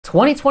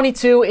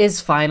2022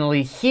 is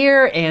finally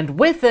here, and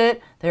with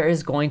it, there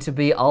is going to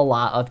be a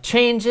lot of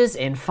changes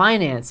in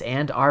finance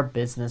and our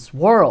business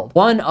world.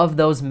 One of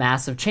those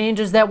massive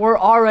changes that we're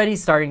already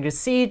starting to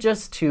see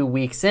just 2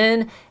 weeks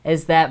in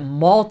is that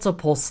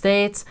multiple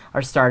states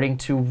are starting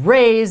to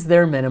raise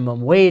their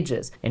minimum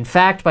wages. In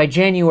fact, by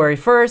January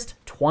 1st,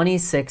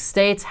 26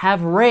 states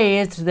have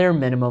raised their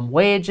minimum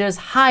wages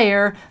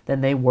higher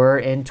than they were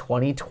in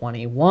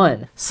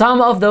 2021. Some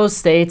of those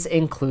states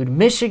include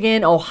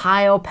Michigan,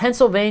 Ohio,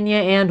 Pennsylvania,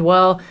 and,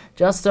 well,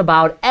 just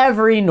about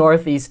every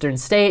northeastern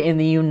state in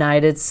the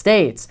United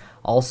States.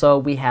 Also,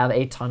 we have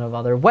a ton of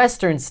other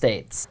western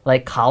states,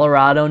 like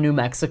Colorado, New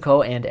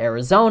Mexico, and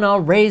Arizona,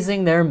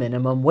 raising their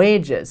minimum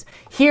wages.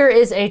 Here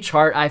is a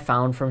chart I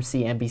found from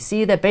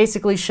CNBC that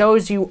basically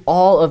shows you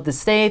all of the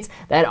states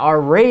that are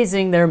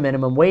raising their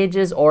minimum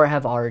wages or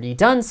have already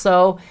done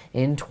so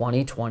in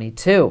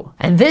 2022.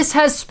 And this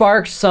has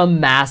sparked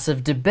some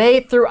massive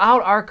debate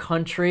throughout our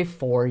country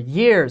for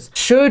years.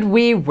 Should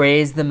we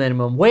raise the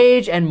minimum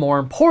wage? And more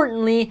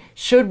importantly,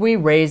 should we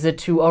raise it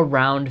to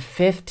around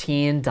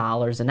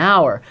 $15 an hour?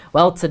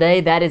 Well,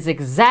 today that is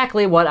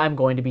exactly what I'm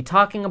going to be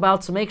talking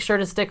about, so make sure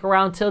to stick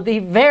around till the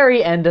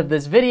very end of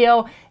this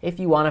video if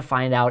you want to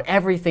find out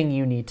everything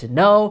you need to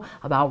know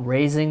about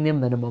raising the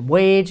minimum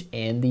wage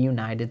in the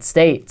United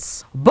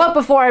States. But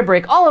before I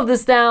break all of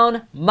this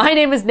down, my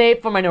name is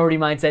Nate from Minority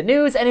Mindset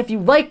News, and if you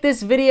like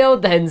this video,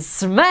 then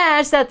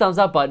smash that thumbs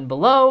up button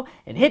below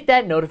and hit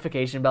that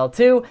notification bell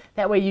too.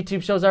 That way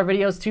YouTube shows our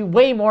videos to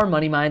way more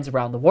money minds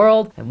around the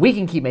world, and we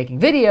can keep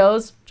making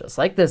videos just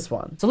like this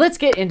one. So let's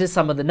get into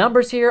some of the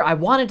numbers here. I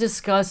want to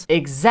discuss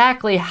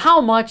exactly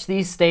how much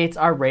these states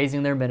are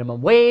raising their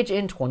minimum wage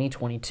in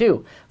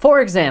 2022.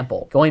 For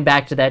example, going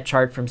back to that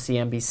chart from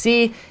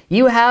CNBC,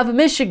 you have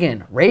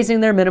Michigan raising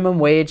their minimum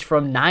wage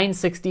from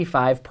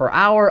 $9.65 per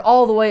hour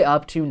all the way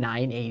up to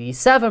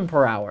 $9.87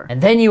 per hour.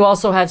 And then you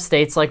also have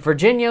states like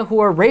Virginia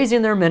who are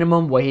raising their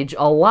minimum wage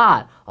a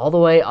lot, all the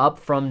way up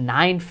from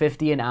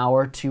 $9.50 an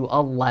hour to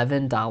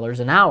 $11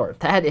 an hour.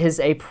 That is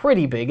a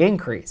pretty big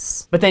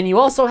increase. But then you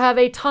also have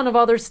a ton of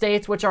other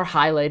states which are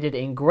highlighted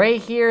in gray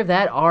here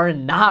that are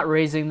not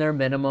raising their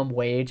minimum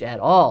wage at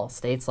all.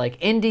 States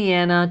like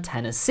Indiana,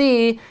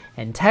 Tennessee,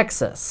 and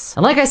Texas.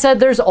 And like I said,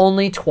 there's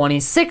only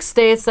 26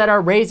 states that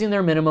are raising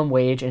their minimum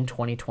wage in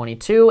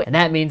 2022, and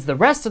that means the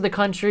rest of the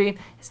country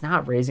is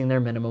not raising their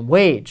minimum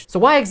wage. So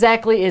why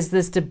exactly is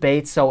this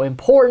debate so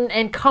important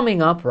and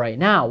coming up right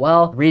now?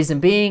 Well, the reason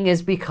being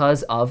is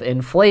because of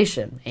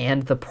inflation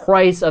and the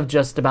price of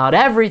just about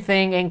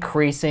everything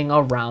increasing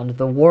around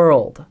the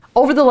world.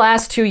 Over the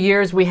last 2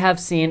 years, we have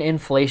seen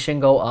inflation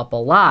go up a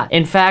lot.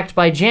 In fact,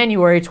 by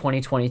January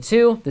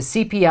 2022, the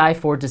CPI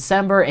for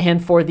December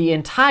and for the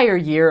entire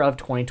year of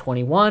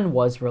 2021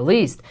 was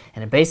released,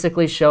 and it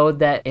basically showed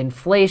that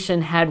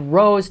inflation had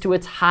rose to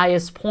its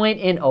highest point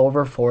in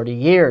over 40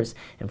 years.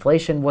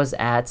 Inflation was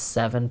at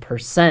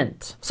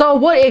 7%. So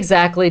what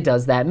exactly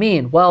does that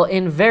mean? Well,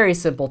 in very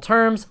simple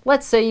terms,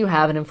 let's say you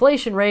have an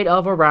inflation rate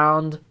of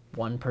around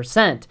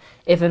 1%.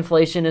 If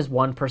inflation is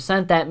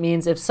 1%, that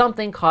means if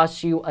something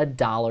costs you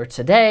 $1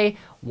 today,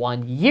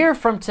 1 year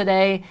from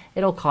today,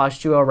 it'll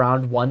cost you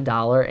around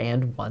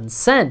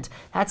 $1.01.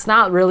 That's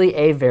not really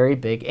a very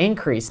big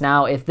increase.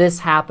 Now, if this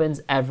happens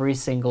every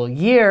single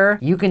year,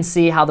 you can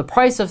see how the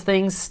price of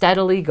things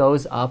steadily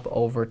goes up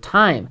over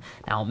time.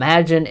 Now,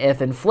 imagine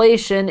if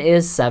inflation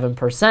is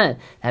 7%.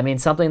 That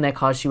means something that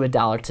costs you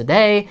 $1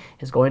 today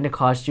is going to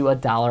cost you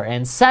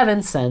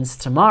 $1.07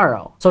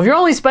 tomorrow. So if you're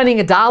only spending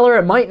 $1,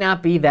 it might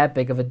not be that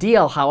big of a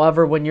deal.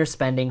 However, when you're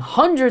spending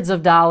hundreds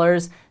of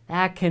dollars,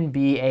 that can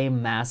be a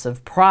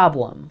massive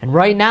problem. And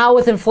right now,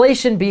 with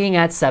inflation being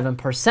at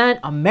 7%,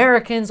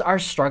 Americans are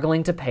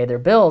struggling to pay their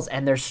bills,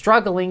 and they're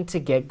struggling to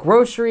get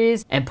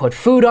groceries and put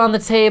food on the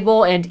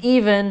table and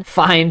even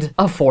find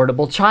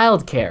affordable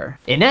childcare.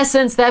 In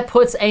essence, that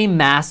puts a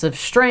massive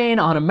strain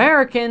on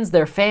Americans,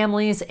 their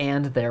families,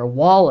 and their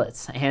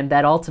wallets. And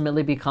that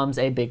ultimately becomes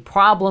a big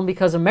problem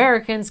because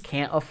Americans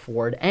can't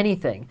afford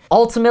anything.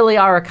 Ultimately,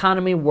 our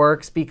economy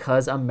works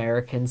because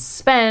Americans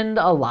spend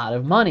a lot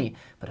of money.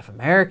 But if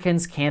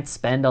Americans can't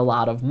spend a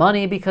lot of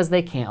money because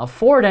they can't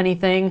afford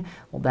anything,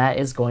 well, that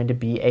is going to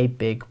be a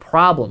big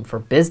problem for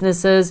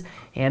businesses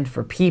and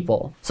for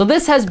people. So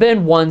this has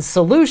been one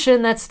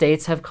solution that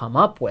states have come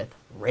up with.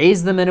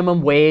 Raise the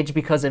minimum wage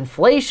because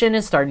inflation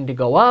is starting to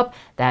go up.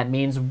 That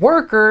means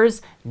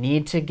workers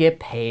need to get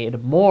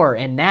paid more.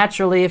 And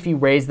naturally, if you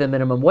raise the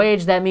minimum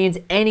wage, that means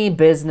any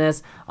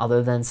business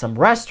other than some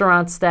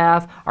restaurant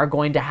staff are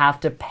going to have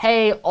to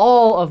pay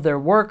all of their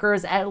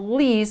workers at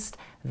least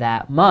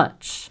that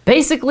much.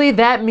 Basically,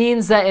 that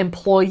means that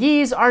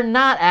employees are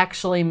not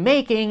actually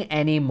making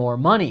any more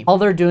money. All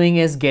they're doing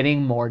is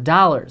getting more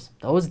dollars.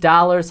 Those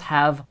dollars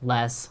have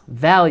less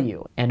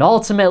value. And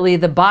ultimately,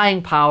 the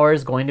buying power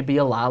is going to be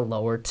a lot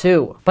lower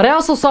too. But I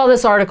also saw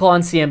this article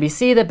on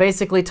CNBC that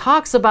basically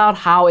talks about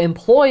how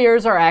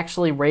employers are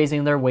actually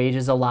raising their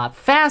wages a lot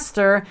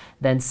faster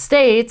than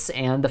states,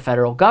 and the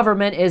federal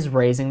government is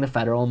raising the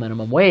federal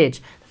minimum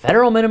wage.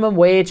 Federal minimum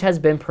wage has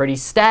been pretty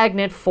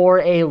stagnant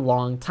for a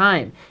long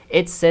time.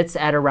 It sits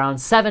at around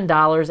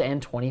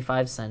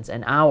 $7.25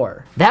 an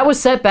hour. That was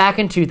set back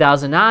in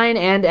 2009,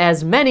 and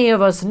as many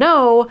of us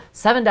know,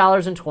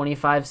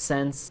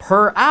 $7.25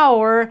 per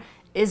hour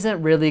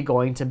isn't really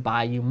going to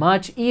buy you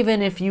much,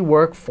 even if you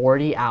work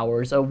 40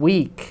 hours a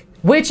week.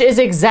 Which is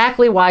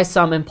exactly why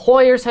some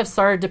employers have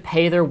started to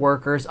pay their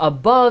workers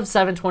above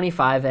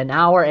 $7.25 an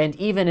hour and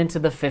even into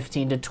the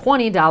 $15 to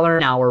 $20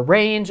 an hour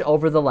range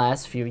over the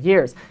last few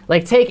years.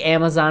 Like take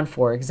Amazon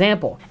for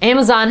example.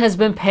 Amazon has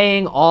been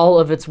paying all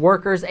of its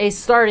workers a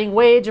starting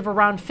wage of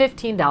around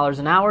 $15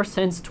 an hour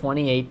since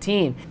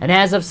 2018. And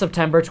as of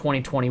September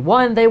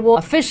 2021, they will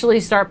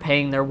officially start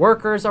paying their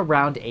workers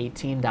around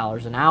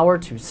 $18 an hour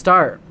to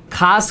start.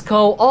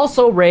 Costco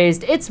also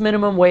raised its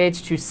minimum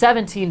wage to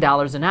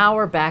 $17 an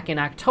hour back in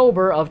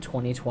October of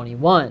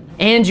 2021.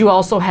 And you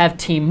also have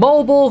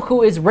T-Mobile,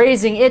 who is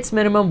raising its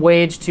minimum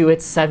wage to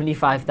its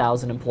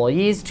 75,000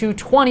 employees to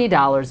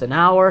 $20 an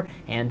hour,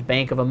 and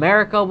Bank of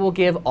America will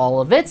give all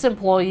of its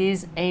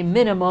employees a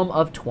minimum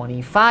of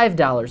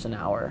 $25 an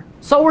hour.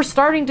 So we're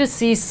starting to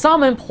see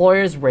some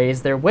employers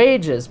raise their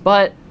wages,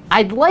 but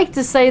I'd like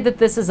to say that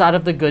this is out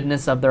of the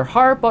goodness of their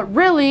heart, but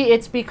really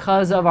it's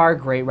because of our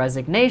Great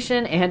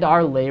Resignation and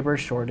our labor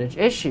shortage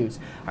issues.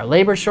 Our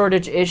labor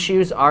shortage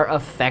issues are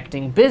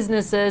affecting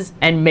businesses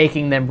and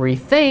making them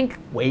rethink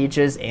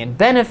wages and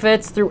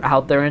benefits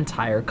throughout their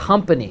entire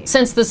company.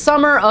 Since the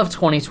summer of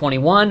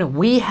 2021,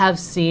 we have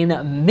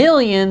seen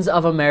millions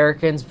of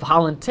Americans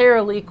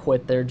voluntarily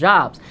quit their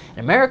jobs. And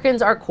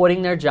Americans are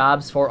quitting their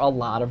jobs for a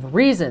lot of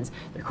reasons.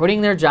 They're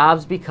quitting their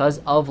jobs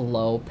because of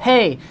low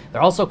pay.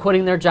 They're also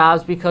quitting their jobs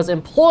because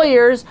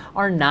employers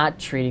are not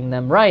treating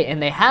them right,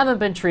 and they haven't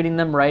been treating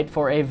them right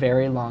for a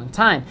very long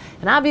time.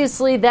 And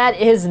obviously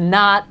that is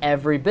not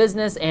every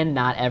business and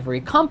not every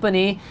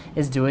company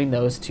is doing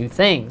those two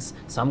things.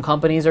 Some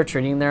companies are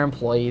treating their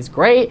employees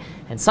great,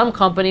 and some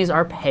companies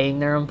are paying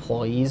their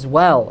employees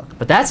well.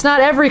 But that's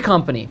not every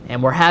company,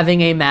 and we're having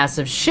a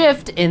massive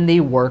shift in the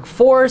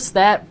workforce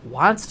that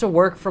wants to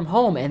work from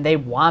home, and they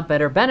want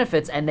better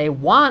benefits, and they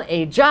want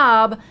a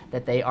job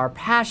that they are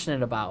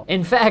passionate about.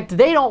 In fact,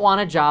 they don't want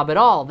a job at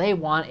all. They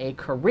want a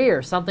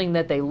career, something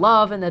that they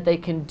love and that they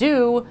can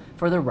do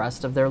for the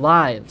rest of their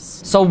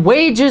lives. So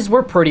wages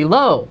were pretty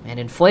low, and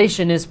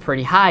inflation is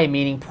pretty high,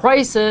 meaning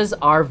prices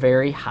are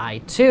very high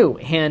too.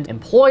 And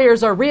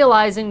employers are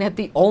realizing that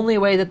the only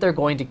way that they're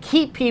going to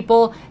keep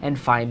people and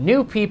find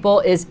new people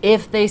is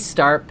if they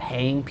start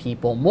paying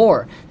people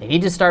more. They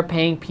need to start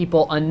paying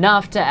people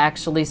enough to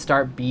actually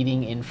start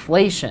beating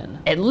inflation,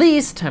 at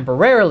least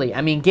temporarily.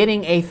 I mean,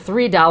 getting a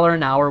 $3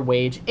 an hour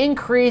wage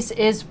increase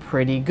is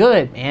pretty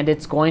good, and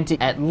it's going to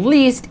at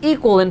least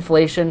equal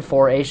inflation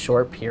for a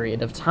short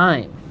period of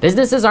time.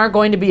 Businesses aren't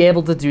going to be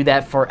able to do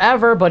that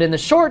forever, but in the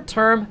short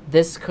term,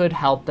 this could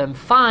help them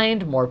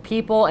find more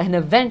people and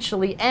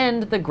eventually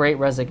end the Great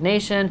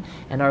Resignation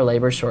and our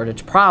labor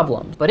shortage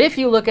problems. But if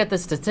you look at the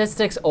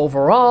statistics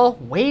overall,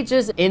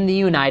 wages in the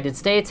United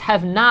States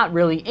have not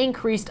really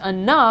increased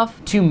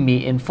enough to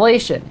meet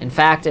inflation. In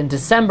fact, in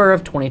December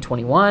of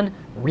 2021,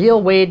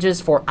 real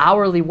wages for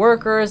hourly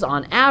workers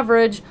on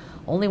average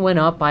only went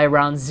up by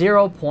around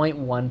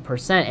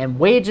 0.1%, and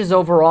wages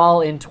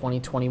overall in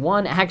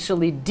 2021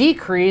 actually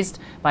decreased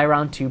by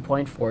around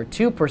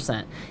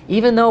 2.42%.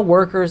 Even though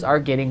workers are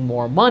getting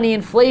more money,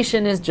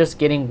 inflation is just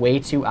getting way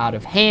too out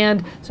of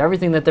hand, so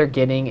everything that they're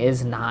getting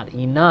is not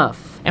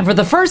enough. And for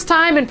the first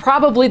time in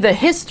probably the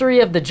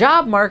history of the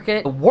job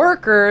market,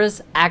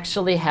 workers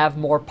actually have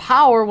more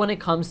power when it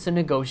comes to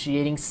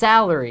negotiating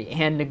salary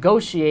and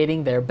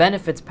negotiating their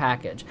benefits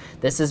package.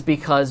 This is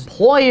because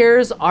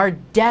employers are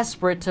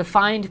desperate to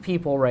find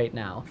people right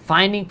now.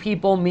 Finding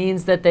people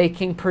means that they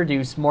can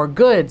produce more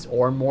goods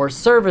or more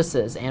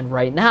services, and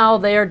right now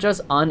they are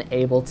just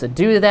unable to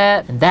do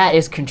that, and that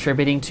is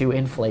contributing to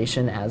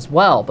inflation as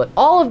well. But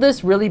all of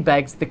this really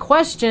begs the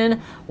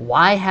question,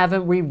 why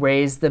haven't we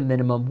raised the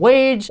minimum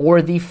wage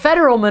or the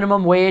federal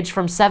minimum wage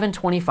from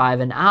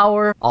 $7.25 an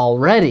hour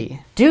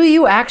already? Do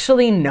you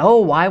actually know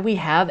why we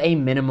have a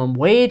minimum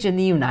wage in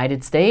the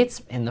United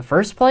States in the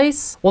first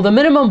place? Well, the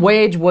minimum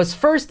wage was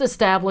first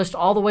established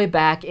all the way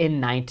back in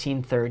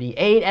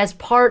 1938 as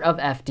part of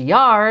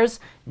FDR's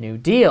New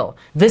Deal.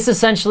 This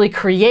essentially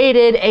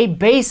created a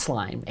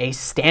baseline, a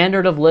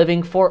standard of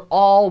living for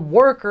all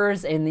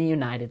workers in the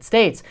United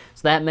States.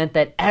 So that meant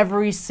that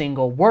every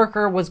single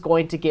worker was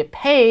going to get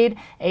paid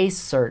a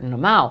certain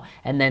amount,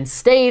 and then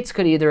states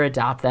could either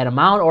adopt that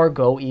amount or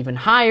go even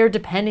higher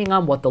depending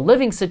on what the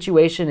living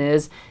situation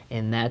is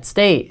in that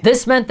state.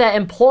 This meant that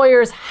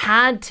employers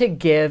had to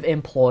give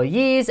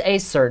employees a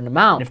certain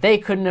amount. If they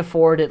couldn't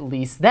afford at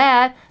least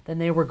that, then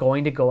they were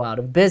going to go out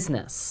of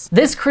business.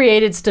 This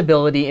created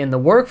stability in the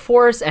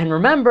workforce, and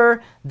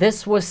remember,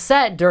 this was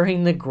set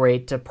during the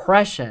Great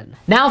Depression.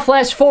 Now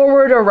flash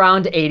forward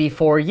around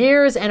 84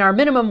 years, and our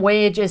minimum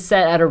wage is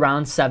set at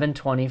around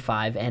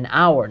 $7.25 an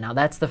hour. Now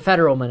that's the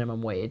federal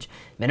minimum wage.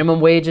 Minimum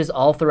wages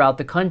all throughout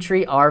the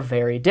country are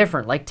very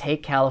different. Like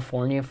take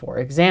California for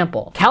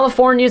example.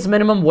 California's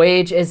minimum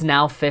wage is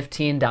now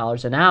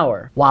 $15 an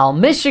hour, while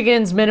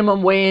Michigan's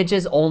minimum wage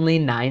is only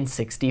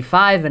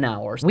 $9.65 an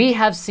hour. We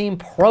have seen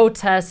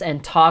protests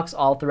and talks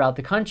all throughout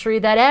the country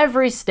that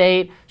every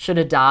state should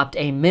adopt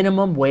a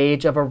minimum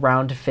wage of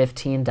around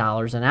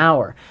 $15 an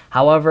hour.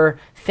 However,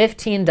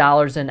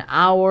 $15 an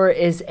hour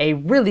is a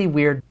really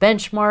weird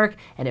benchmark,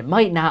 and it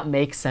might not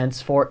make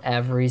sense for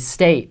every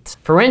state.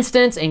 For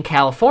instance, in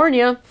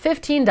California,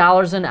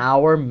 $15 an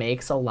hour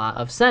makes a lot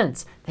of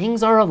sense.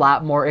 Things are a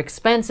lot more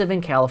expensive in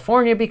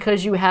California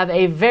because you have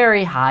a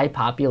very high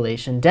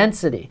population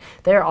density.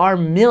 There are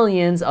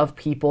millions of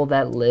people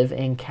that live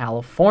in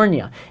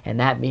California, and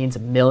that means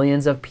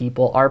millions of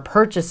people are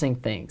purchasing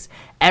things.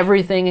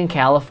 Everything in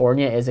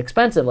California is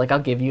expensive. Like, I'll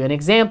give you an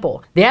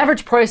example. The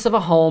average price of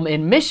a home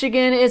in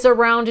Michigan is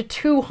around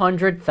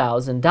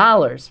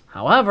 $200,000.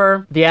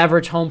 However, the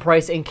average home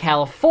price in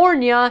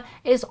California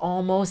is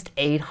almost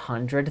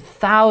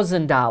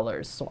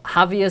 $800,000. So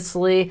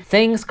obviously,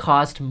 things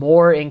cost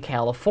more in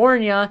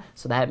California,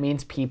 so that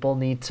means people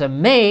need to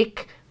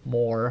make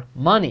more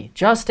money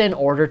just in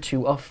order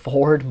to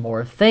afford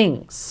more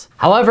things.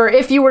 However,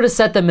 if you were to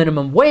set the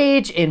minimum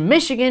wage in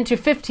Michigan to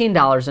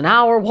 $15 an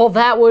hour, well,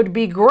 that would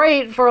be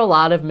great for a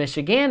lot of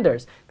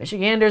Michiganders.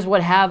 Michiganders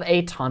would have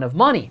a ton of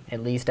money,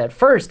 at least at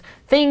first.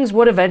 Things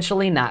would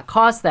eventually not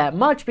cost that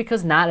much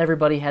because not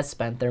everybody has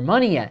spent their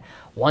money yet.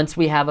 Once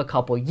we have a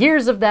couple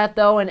years of that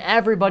though, and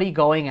everybody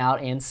going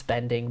out and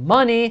spending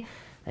money,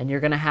 and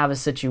you're going to have a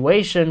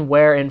situation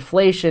where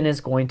inflation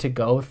is going to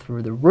go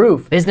through the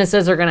roof.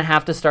 Businesses are going to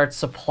have to start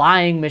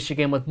supplying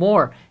Michigan with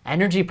more.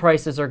 Energy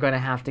prices are going to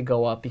have to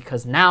go up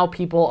because now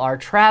people are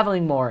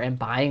traveling more and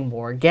buying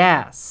more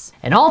gas.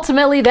 And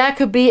ultimately, that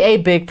could be a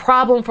big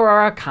problem for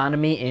our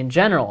economy in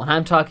general. And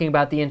I'm talking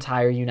about the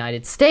entire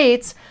United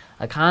States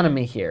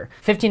economy here.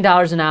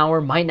 $15 an hour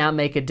might not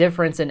make a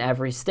difference in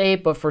every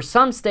state, but for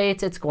some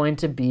states, it's going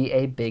to be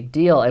a big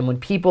deal. And when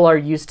people are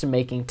used to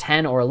making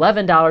 $10 or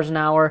 $11 an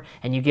hour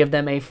and you give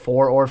them a $4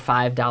 or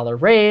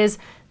 $5 raise,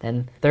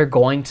 then they're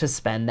going to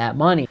spend that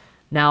money.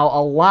 Now,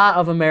 a lot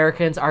of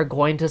Americans are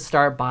going to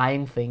start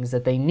buying things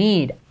that they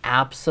need.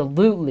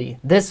 Absolutely.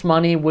 This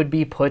money would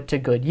be put to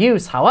good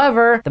use.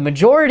 However, the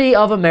majority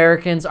of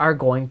Americans are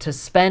going to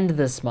spend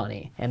this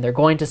money, and they're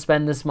going to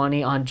spend this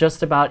money on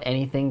just about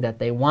anything that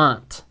they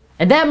want.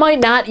 And that might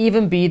not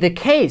even be the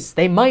case.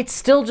 They might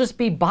still just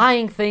be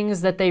buying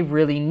things that they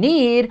really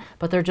need,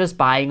 but they're just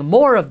buying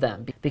more of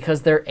them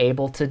because they're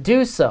able to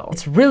do so.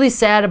 It's really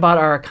sad about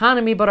our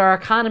economy, but our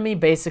economy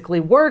basically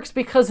works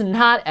because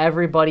not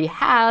everybody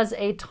has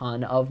a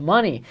ton of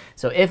money.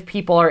 So if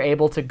people are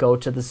able to go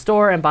to the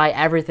store and buy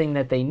everything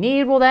that they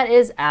need, well, that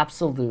is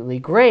absolutely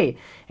great.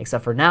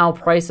 Except for now,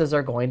 prices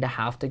are going to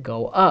have to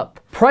go up.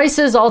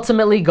 Prices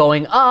ultimately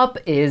going up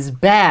is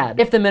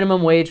bad. If the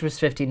minimum wage was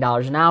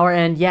 $15 an hour,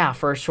 and yeah,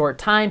 for a short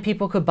time,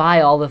 people could buy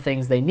all the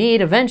things they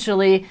need,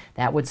 eventually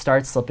that would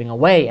start slipping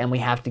away, and we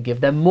have to give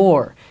them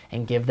more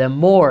and give them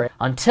more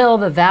until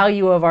the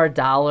value of our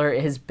dollar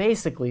is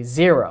basically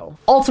zero.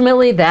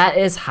 Ultimately, that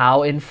is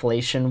how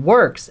inflation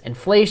works.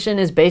 Inflation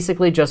is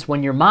basically just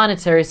when your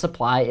monetary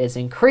supply is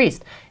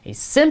increased. A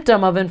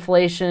symptom of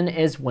inflation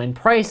is when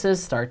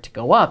prices start to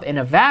go up. In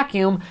a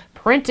vacuum,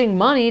 printing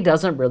money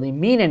doesn't really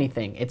mean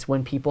anything. It's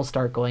when people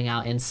start going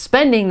out and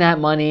spending that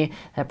money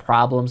that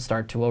problems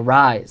start to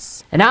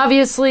arise. And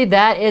obviously,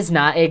 that is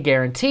not a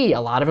guarantee.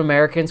 A lot of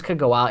Americans could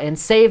go out and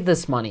save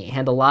this money,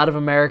 and a lot of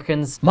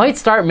Americans might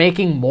start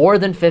making more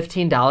than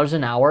 $15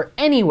 an hour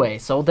anyway.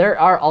 So there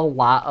are a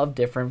lot of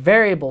different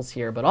variables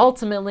here, but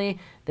ultimately,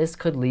 this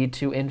could lead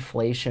to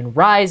inflation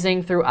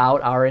rising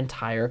throughout our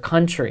entire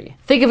country.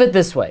 Think of it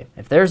this way.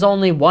 If there's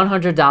only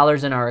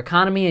 $100 in our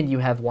economy and you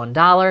have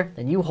 $1,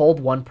 then you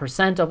hold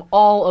 1% of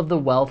all of the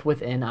wealth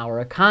within our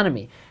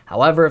economy.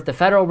 However, if the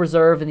Federal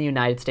Reserve and the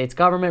United States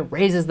government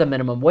raises the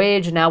minimum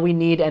wage, now we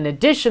need an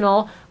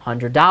additional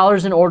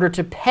 $100 in order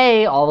to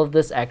pay all of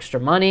this extra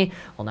money.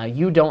 Well, now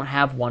you don't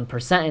have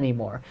 1%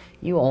 anymore.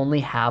 You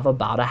only have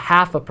about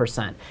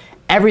 0.5%.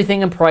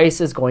 Everything in price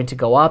is going to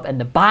go up, and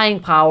the buying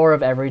power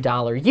of every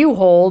dollar you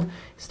hold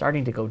is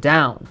starting to go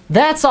down.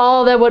 That's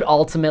all that would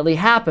ultimately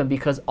happen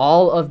because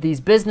all of these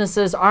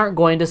businesses aren't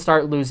going to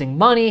start losing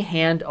money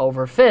hand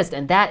over fist,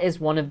 and that is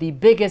one of the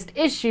biggest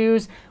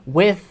issues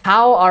with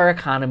how our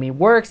economy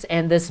works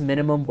and this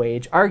minimum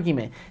wage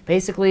argument.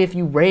 Basically, if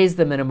you raise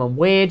the minimum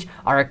wage,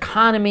 our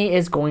economy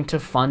is going to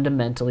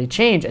fundamentally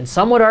change, and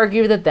some would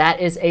argue that that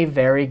is a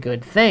very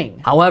good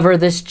thing. However,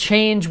 this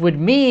change would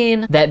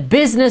mean that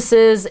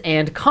businesses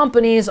and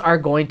companies are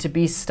going to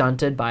be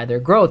stunted by their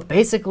growth.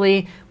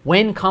 Basically,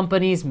 when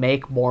companies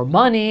make more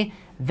money,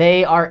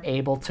 they are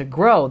able to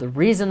grow. The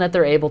reason that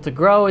they're able to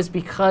grow is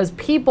because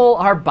people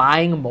are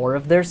buying more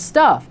of their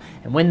stuff.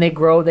 And when they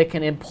grow, they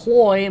can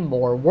employ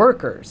more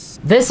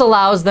workers. This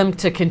allows them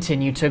to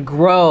continue to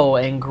grow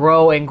and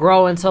grow and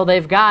grow until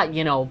they've got,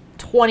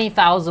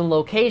 20,000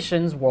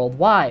 locations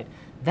worldwide.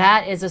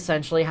 That is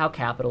essentially how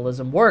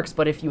capitalism works.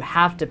 But if you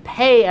have to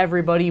pay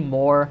everybody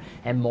more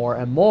and more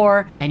and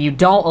more, and you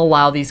don't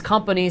allow these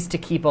companies to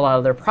keep a lot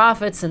of their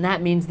profits, then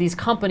that means these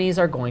companies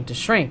are going to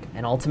shrink.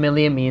 And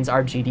ultimately it means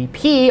our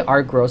GDP,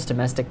 our gross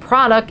domestic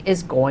product,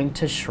 is going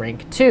to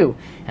shrink too.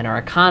 And our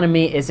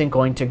economy isn't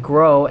going to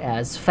grow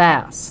as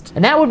fast.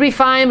 And that would be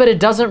fine, but it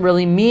doesn't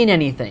really mean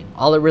anything.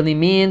 All it really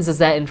means is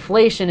that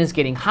inflation is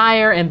getting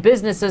higher and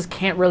businesses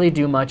can't really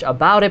do much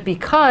about it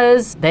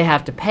because they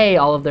have to pay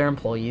all of their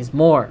employees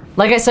more.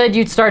 Like I said,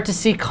 you'd start to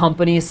see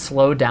companies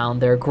slow down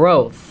their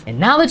growth. And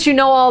now that you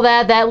know all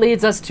that, that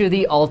leads us to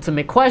the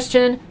ultimate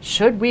question: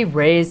 should we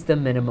raise the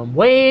minimum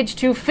wage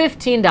to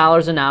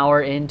 $15 an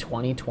hour in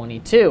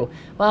 2022?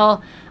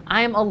 Well,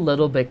 I'm a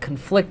little bit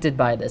conflicted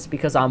by this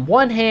because on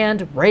one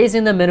hand,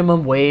 raising the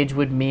minimum wage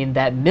would mean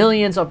that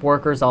millions of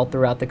workers all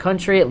throughout the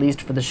country, at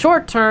least for the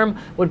short term,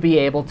 would be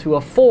able to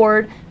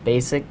afford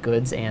basic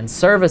goods and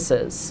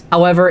services.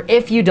 However,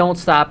 if you don't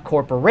stop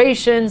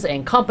corporations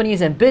and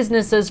companies and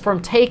businesses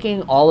from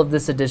taking all of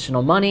this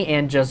additional money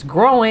and just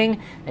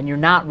growing, then you're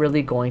not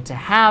really going to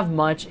have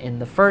much in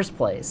the first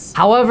place.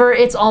 However,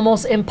 it's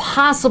almost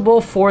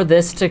impossible for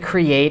this to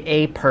create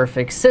a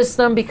perfect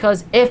system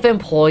because if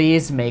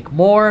employees make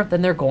more,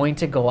 then they're going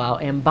to go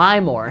out and buy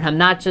more. And I'm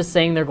not just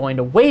saying they're going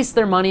to waste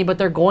their money, but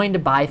they're going to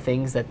buy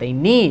things that they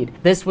need.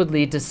 This would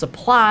lead to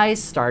supply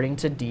starting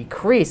to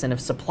decrease. And if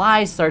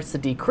supply starts to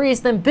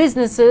decrease, then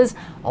businesses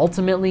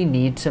ultimately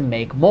need to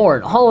make more.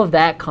 And all of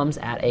that comes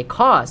at a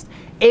cost.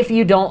 If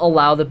you don't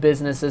allow the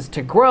businesses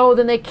to grow,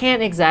 then they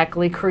can't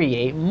exactly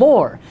create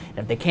more. And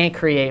if they can't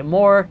create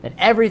more, then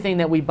everything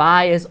that we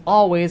buy is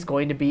always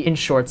going to be in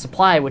short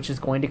supply, which is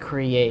going to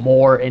create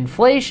more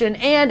inflation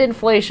and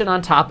inflation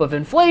on top of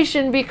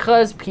inflation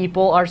because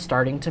people are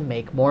starting to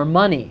make more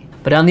money.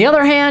 But on the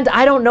other hand,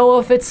 I don't know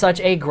if it's such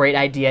a great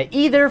idea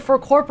either for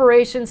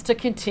corporations to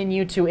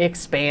continue to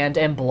expand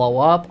and blow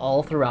up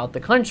all throughout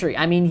the country.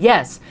 I mean,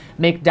 yes,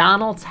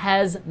 McDonald's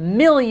has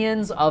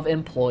millions of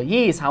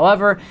employees.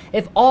 However,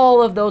 if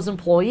all of those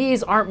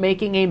employees aren't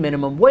making a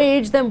minimum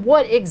wage, then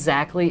what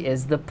exactly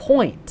is the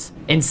point?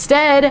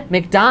 Instead,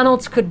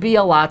 McDonald's could be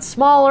a lot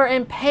smaller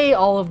and pay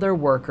all of their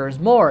workers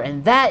more.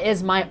 And that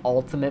is my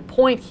ultimate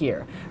point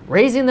here.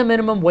 Raising the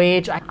minimum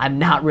wage, I'm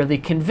not really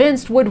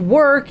convinced would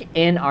work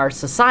in our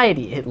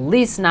society, at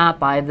least not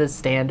by the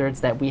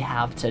standards that we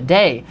have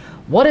today.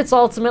 What it's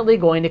ultimately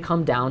going to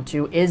come down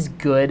to is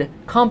good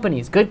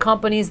companies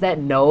that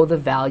know the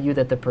value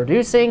that they're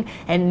producing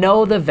and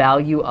know the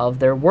value of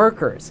their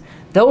workers.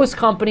 Those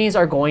companies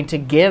are going to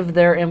give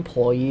their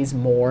employees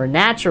more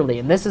naturally,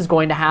 and this is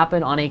going to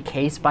happen on a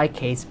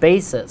case-by-case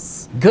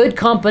basis. Good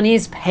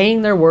companies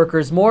paying their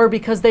workers more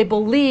because they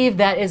believe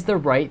that is the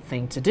right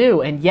thing to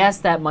do. And yes,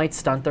 that might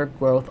stunt their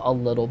growth a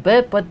little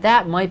bit, but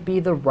that might be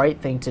the right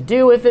thing to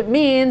do if it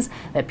means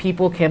that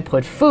people can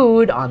put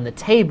food on the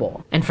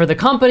table. And for the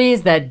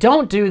companies that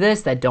don't do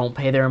this, that don't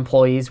pay their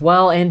employees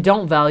well and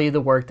don't value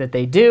the work that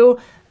they do,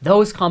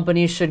 those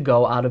companies should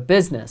go out of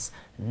business.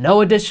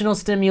 No additional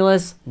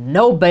stimulus,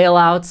 no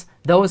bailouts.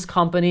 Those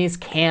companies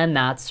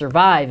cannot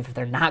survive if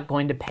they're not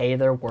going to pay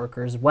their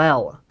workers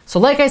well. So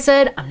like I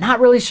said, I'm not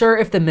really sure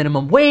if the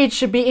minimum wage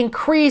should be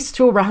increased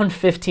to around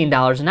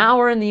 $15 an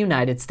hour in the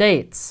United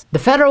States. The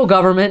federal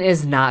government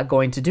is not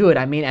going to do it.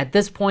 I mean, at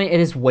this point, it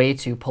is way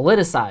too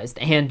politicized.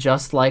 And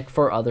just like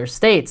for other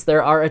states,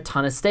 there are a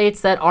ton of states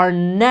that are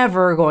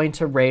never going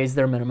to raise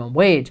their minimum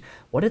wage.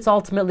 What it's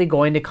ultimately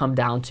going to come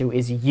down to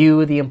is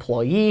you, the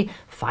employee,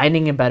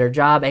 finding a better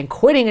job and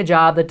quitting a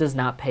job that does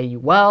not pay you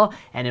well,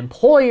 and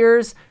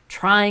employers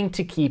trying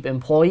to keep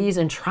employees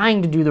and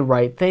trying to do the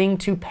right thing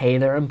to pay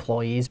their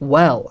employees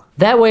well.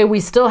 That way we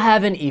still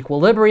have an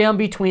equilibrium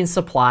between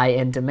supply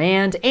and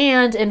demand,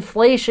 and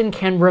inflation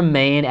can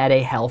remain at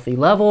a healthy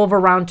level of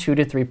around 2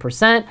 to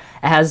 3%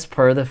 as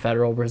per the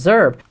Federal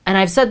Reserve. And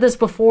I've said this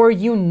before,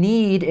 you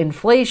need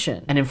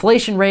inflation. An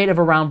inflation rate of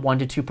around 1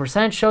 to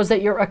 2% shows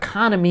that your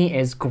economy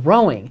is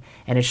growing,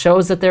 and it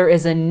shows that there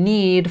is a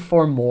need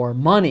for more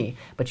money.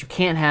 But you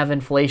can't have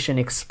inflation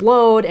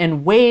explode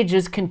and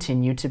wages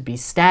continue to be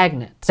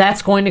stagnant.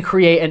 That's going to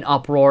create an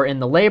uproar in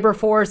the labor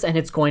force, and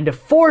it's going to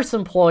force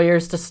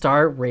employers to start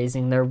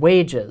raising their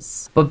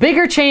wages. But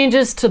bigger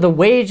changes to the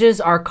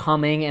wages are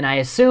coming, and I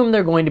assume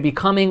they're going to be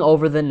coming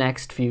over the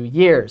next few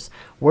years.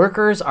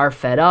 Workers are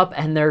fed up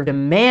and they're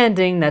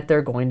demanding that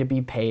they're going to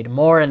be paid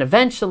more, and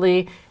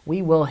eventually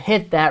we will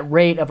hit that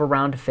rate of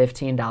around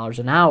 $15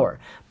 an hour.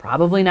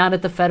 Probably not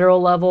at the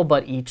federal level,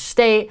 but each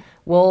state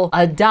will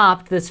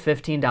adopt this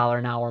 $15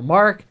 an hour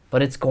mark,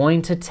 but it's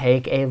going to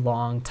take a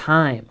long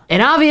time.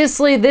 And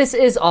obviously this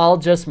is all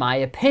just my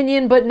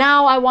opinion, but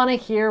now I want to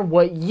hear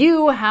what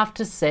you have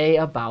to say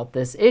about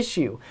this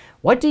issue.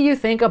 What do you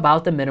think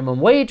about the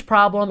minimum wage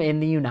problem in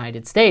the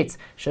United States?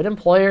 Should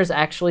employers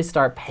actually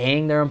start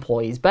paying their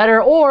employees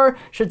better, or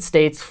should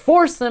states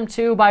force them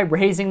to by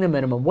raising the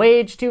minimum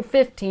wage to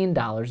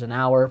 $15 an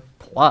hour?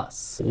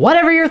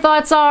 Whatever your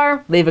thoughts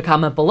are, leave a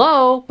comment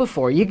below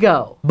before you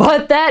go.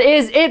 But that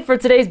is it for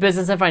today's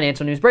business and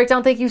financial news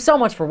breakdown. Thank you so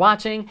much for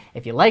watching.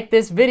 If you like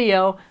this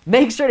video,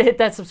 make sure to hit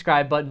that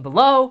subscribe button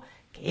below.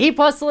 Keep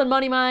hustling,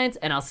 money minds,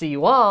 and I'll see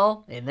you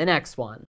all in the next one.